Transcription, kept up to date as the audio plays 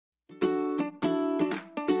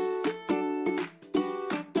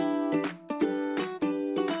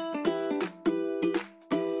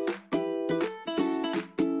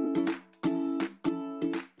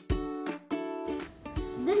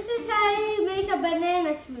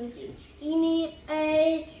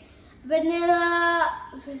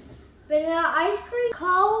vanilla ice cream,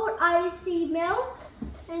 cold icy milk,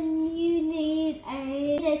 and you need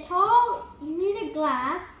a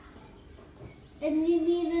glass, and you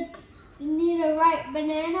need a ripe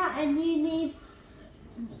banana, and you need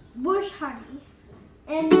bush honey,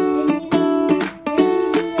 and you need a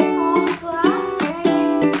tall glass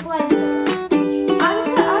and a blender.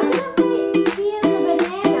 I'm gonna peel the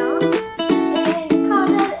banana and cut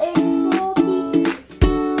it in 4 pieces.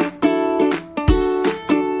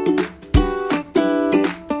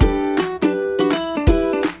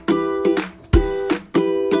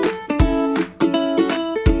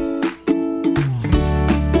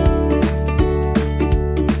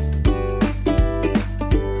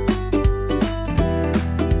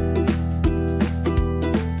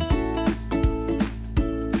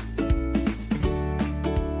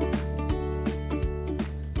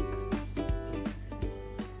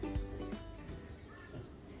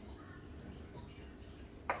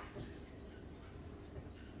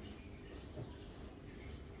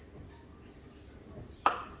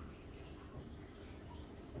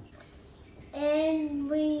 And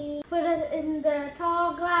we put it in the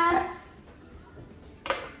tall glass.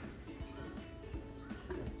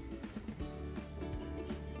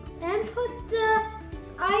 And put the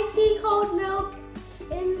icy cold milk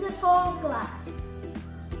in the tall glass.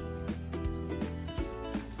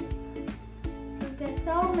 It gets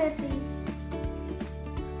so messy.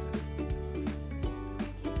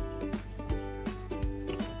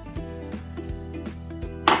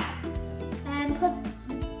 And put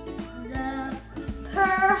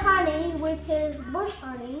her honey, which is bush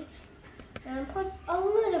honey, and put a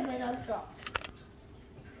little bit of drops.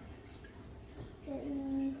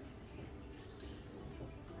 And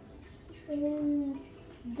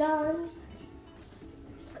done.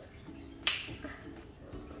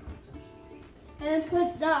 And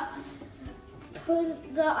put the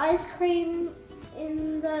ice cream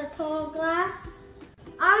in the tall glass.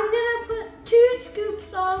 I'm gonna put 2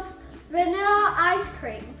 scoops of vanilla ice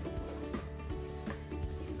cream.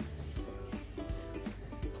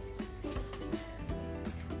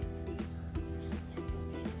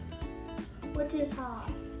 Which is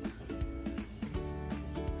hard.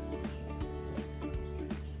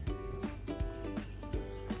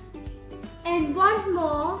 And 1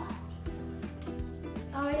 more.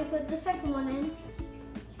 I already put the second one in.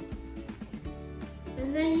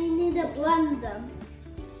 And then you need to blend them.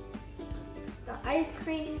 The ice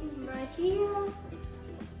cream right here.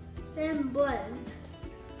 And blend.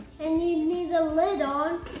 And you need a lid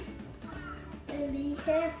on. And be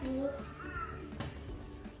careful.